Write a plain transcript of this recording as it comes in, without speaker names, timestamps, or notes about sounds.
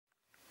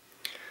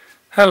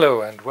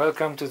Hello and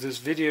welcome to this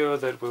video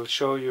that will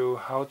show you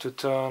how to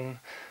turn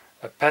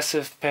a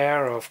passive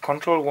pair of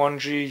Control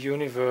 1G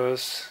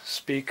UniversE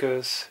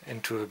speakers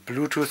into a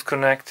Bluetooth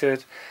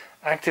connected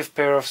active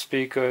pair of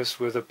speakers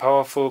with a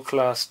powerful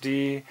Class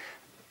D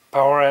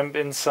power amp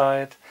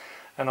inside,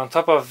 and on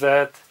top of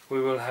that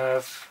we will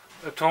have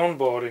a tone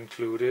board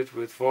included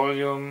with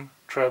volume,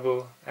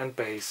 treble and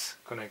bass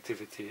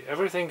connectivity.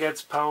 Everything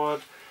gets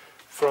powered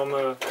from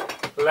a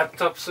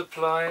laptop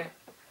supply.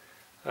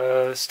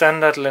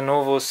 Standard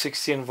Lenovo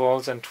 16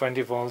 volts and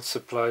 20 volts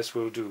supplies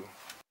will do.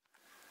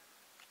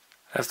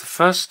 As the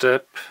first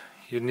step,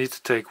 you need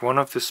to take one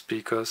of the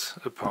speakers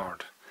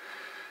apart.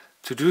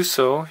 To do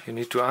so, you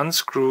need to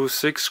unscrew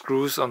 6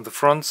 screws on the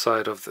front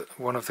side of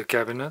one of the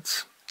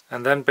cabinets,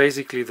 and then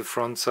basically the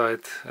front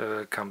side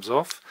comes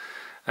off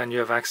and you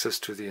have access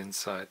to the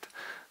inside.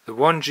 The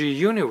 1G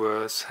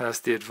UniversE has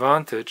the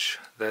advantage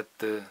that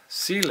the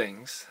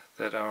ceilings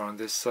that are on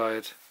this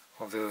side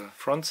of the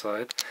front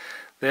side,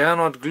 they are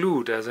not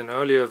glued as in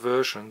earlier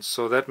versions,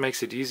 so that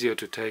makes it easier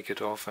to take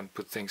it off and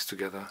put things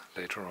together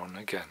later on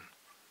again.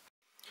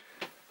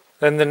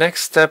 Then the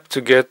next step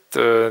to get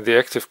the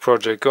active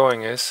project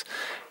going is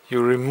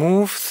you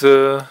remove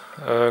the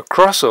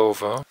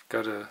crossover,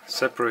 got a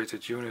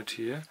separated unit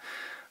here,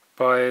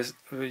 by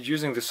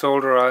using the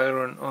solder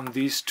iron on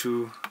these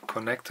two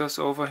connectors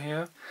over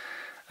here,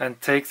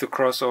 and take the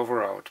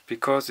crossover out,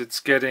 because it's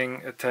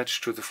getting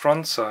attached to the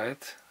front side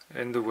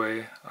in the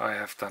way I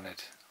have done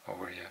it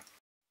over here.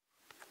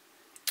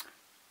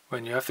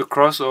 When you have the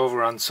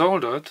crossover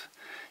unsoldered,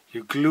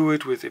 you glue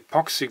it with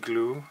epoxy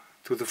glue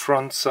to the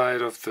front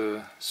side of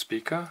the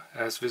speaker,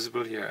 as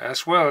visible here.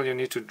 As well, you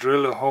need to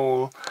drill a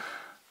hole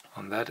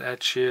on that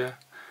edge here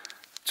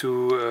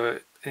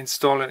to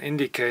install an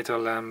indicator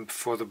lamp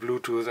for the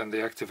Bluetooth and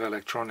the active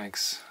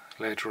electronics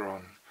later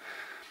on.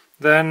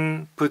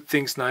 Then put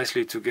things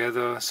nicely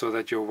together so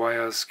that your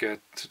wires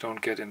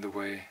don't get in the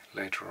way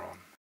later on.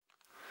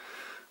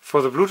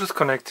 For the Bluetooth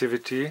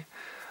connectivity,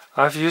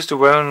 I've used a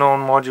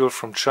well-known module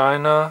from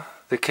China,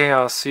 the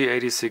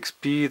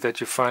KRC86B, that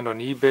you find on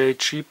eBay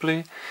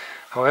cheaply.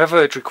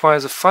 However, it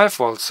requires a 5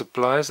 volt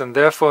supply, and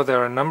therefore there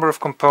are a number of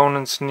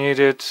components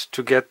needed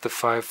to get the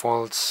 5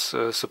 volts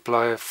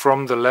supply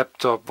from the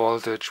laptop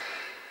voltage.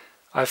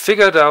 I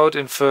figured out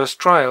in first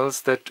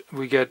trials that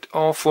we get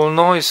awful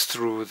noise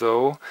through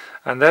though,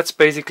 and that's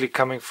basically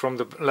coming from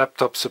the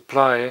laptop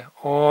supply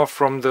or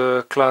from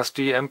the Class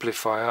D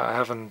amplifier. I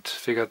haven't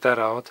figured that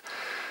out.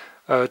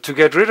 To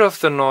get rid of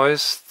the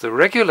noise, the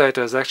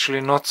regulator is actually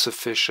not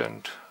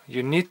sufficient.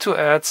 You need to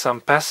add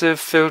some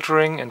passive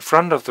filtering in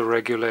front of the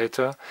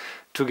regulator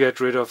to get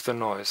rid of the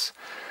noise.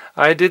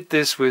 I did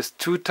this with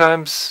 2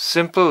 times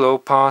simple low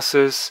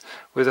passes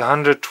with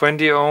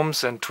 120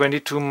 ohms and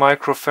 22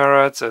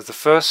 microfarads as the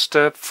first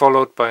step,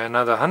 followed by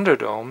another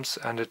 100 ohms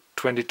and a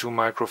 22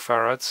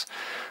 microfarads,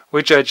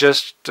 which I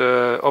just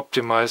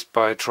optimized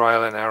by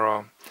trial and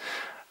error.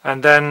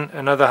 And then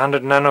another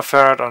 100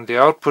 nanofarad on the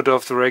output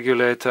of the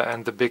regulator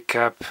and the big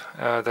cap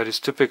that is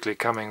typically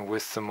coming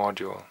with the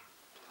module.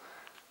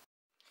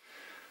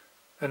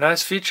 A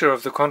nice feature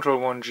of the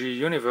Control 1G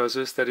UniversE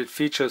is that it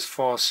features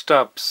 4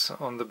 stubs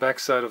on the back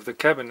side of the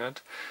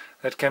cabinet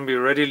that can be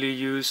readily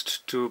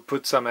used to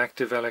put some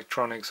active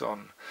electronics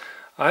on.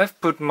 I've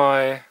put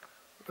my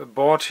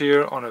board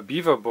here on a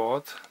beaver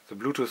board, the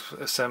Bluetooth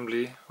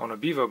assembly on a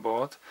beaver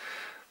board.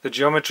 The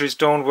geometries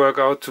don't work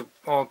out to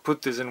all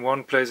put this in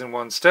one place in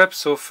one step,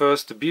 so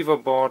first the beaver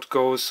board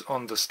goes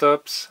on the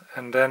stubs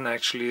and then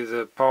actually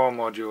the power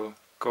module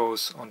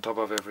goes on top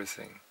of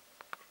everything.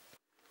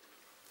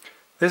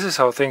 This is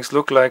how things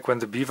look like when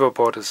the beaver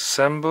board is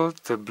assembled.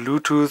 The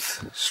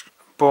Bluetooth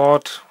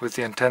board with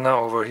the antenna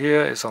over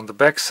here is on the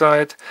back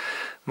side,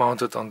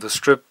 mounted on the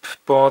strip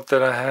board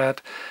that I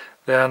had.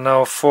 There are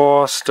now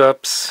 4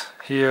 stubs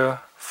here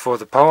for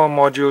the power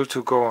module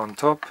to go on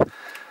top,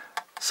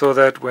 so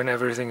that when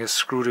everything is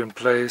screwed in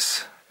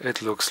place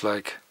it looks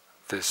like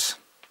this.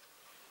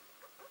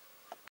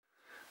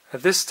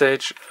 At this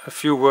stage, a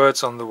few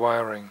words on the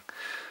wiring.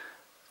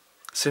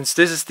 Since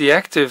this is the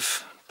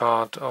active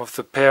part of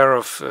the pair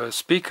of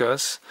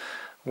speakers,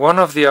 one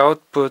of the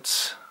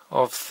outputs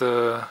of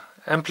the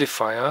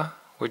amplifier,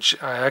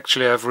 which I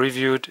actually have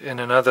reviewed in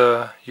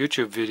another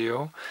YouTube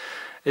video,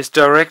 is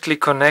directly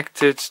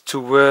connected to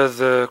where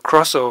the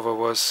crossover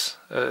was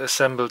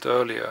assembled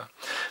earlier,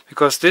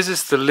 because this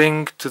is the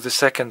link to the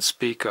second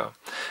speaker.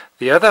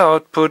 The other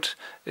output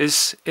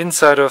is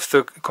inside of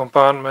the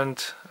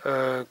compartment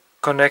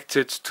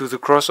connected to the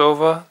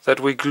crossover that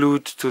we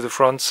glued to the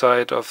front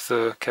side of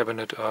the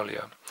cabinet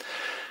earlier.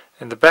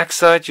 In the back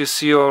side you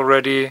see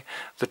already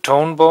the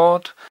tone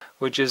board,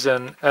 which is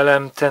an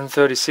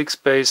LM1036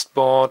 based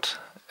board.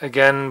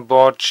 Again,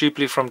 bought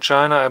cheaply from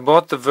China. I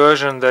bought the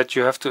version that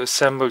you have to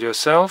assemble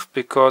yourself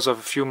because of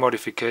a few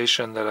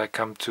modifications that I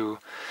come to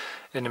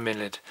in a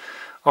minute.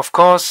 Of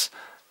course,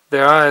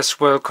 there are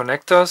as well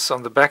connectors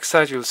on the back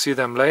side, you'll see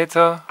them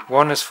later.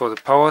 One is for the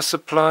power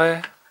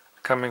supply,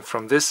 coming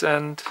from this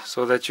end,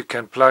 so that you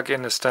can plug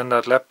in a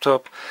standard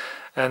laptop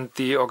and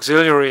the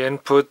auxiliary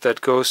input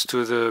that goes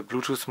to the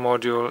Bluetooth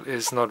module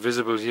is not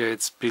visible here,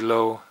 it's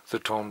below the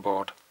tone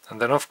board.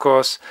 And then of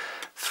course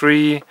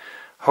 3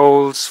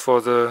 holes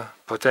for the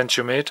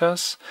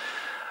potentiometers,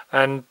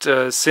 and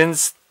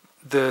since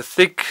the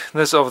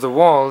thickness of the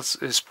walls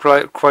is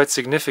quite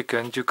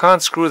significant, you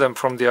can't screw them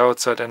from the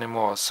outside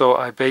anymore. So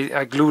I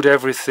glued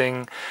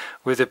everything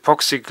with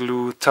epoxy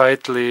glue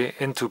tightly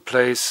into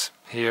place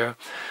here.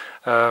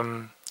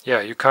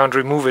 Yeah, you can't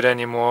remove it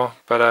anymore,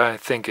 but I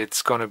think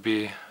it's gonna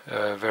be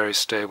very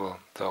stable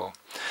though.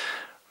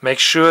 Make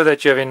sure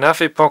that you have enough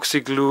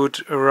epoxy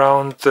glued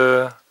around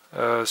the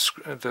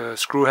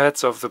screw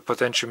heads of the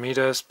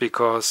potentiometers,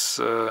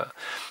 because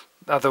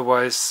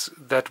otherwise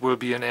that will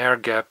be an air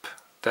gap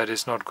that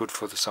is not good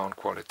for the sound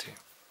quality.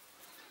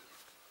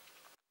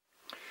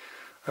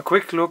 A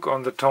quick look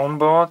on the tone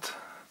board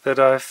that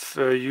I've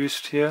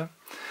used here.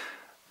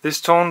 This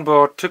tone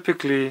board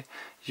typically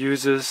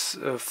uses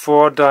a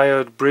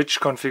 4-diode bridge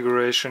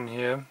configuration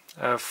here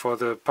for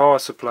the power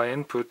supply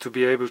input to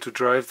be able to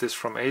drive this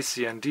from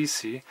AC and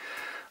DC.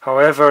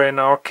 However, in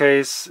our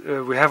case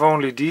we have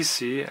only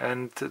DC,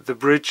 and the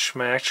bridge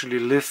may actually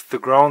lift the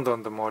ground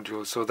on the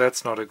module, so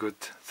that's not a good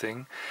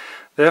thing.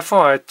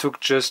 Therefore I took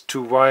just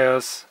 2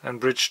 wires and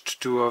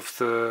bridged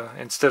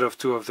instead of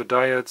 2 of the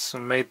diodes,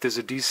 and made this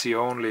a DC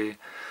only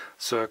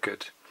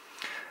circuit.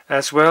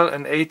 As well,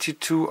 an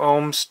 82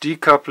 ohms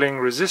decoupling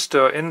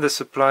resistor in the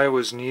supply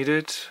was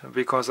needed,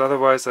 because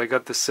otherwise I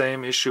got the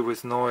same issue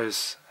with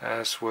noise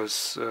as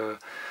was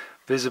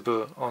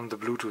visible on the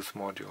Bluetooth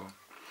module.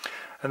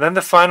 And then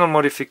the final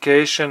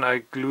modification,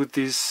 I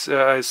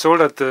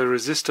soldered the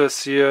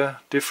resistors here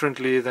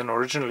differently than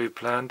originally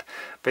planned,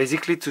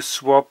 basically to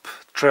swap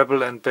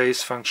treble and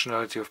bass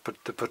functionality of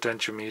the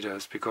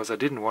potentiometers, because I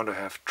didn't want to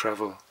have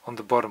treble on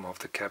the bottom of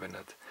the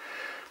cabinet.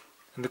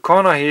 In the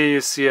corner here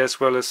you see as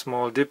well a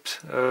small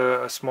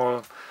a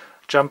small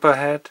jumper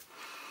head.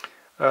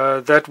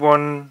 That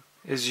one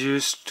is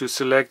used to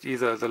select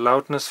either the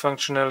loudness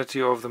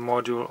functionality of the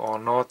module or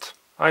not.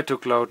 I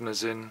took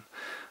loudness in,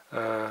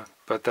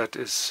 but that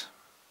is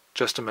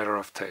just a matter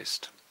of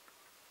taste.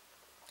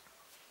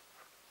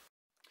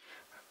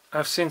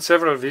 I've seen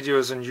several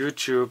videos on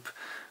YouTube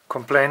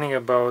complaining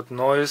about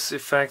noise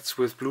effects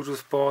with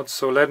Bluetooth boards,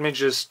 so let me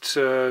just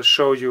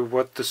show you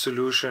what the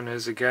solution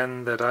is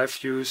again that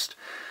I've used.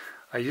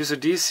 I use a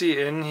DC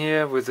in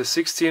here with a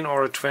 16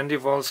 or a 20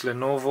 volts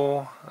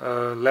Lenovo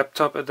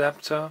laptop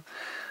adapter.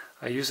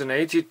 I use an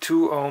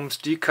 82 ohms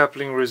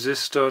decoupling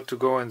resistor to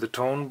go in the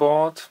tone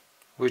board,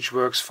 which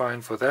works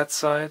fine for that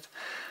side.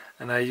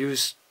 And I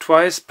use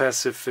twice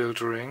passive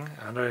filtering,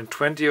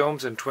 120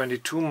 ohms and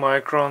 22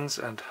 microns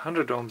and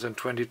 100 ohms and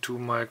 22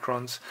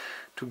 microns,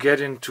 to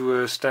get into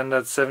a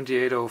standard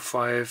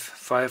 7805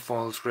 5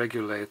 volts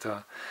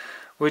regulator,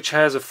 which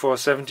has a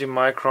 470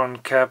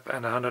 micron cap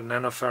and a 100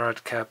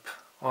 nanofarad cap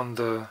on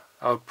the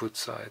output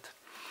side.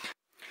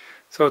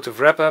 So to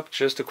wrap up,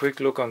 just a quick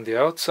look on the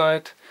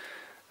outside.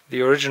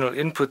 The original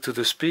input to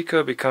the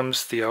speaker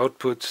becomes the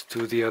output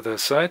to the other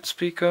side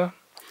speaker.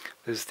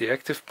 This is the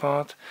active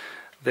part.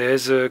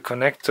 There's a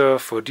connector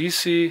for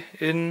DC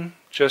in,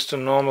 just a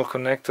normal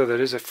connector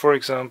that is, for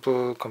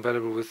example,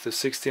 compatible with the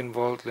 16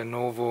 volt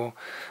Lenovo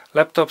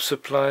laptop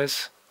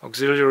supplies.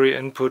 Auxiliary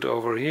input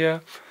over here,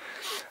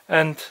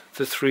 and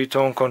the 3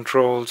 tone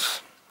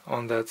controls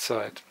on that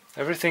side.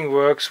 Everything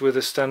works with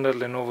a standard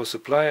Lenovo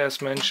supply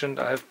as mentioned.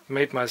 I've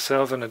made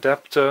myself an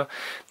adapter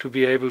to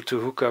be able to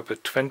hook up a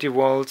 20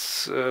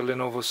 volts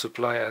Lenovo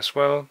supply as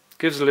well.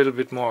 Gives a little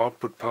bit more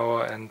output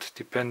power, and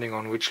depending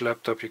on which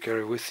laptop you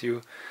carry with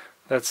you,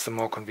 that's the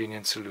more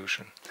convenient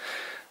solution.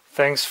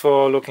 Thanks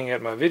for looking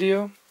at my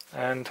video,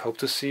 and hope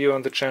to see you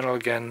on the channel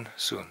again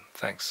soon.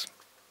 Thanks.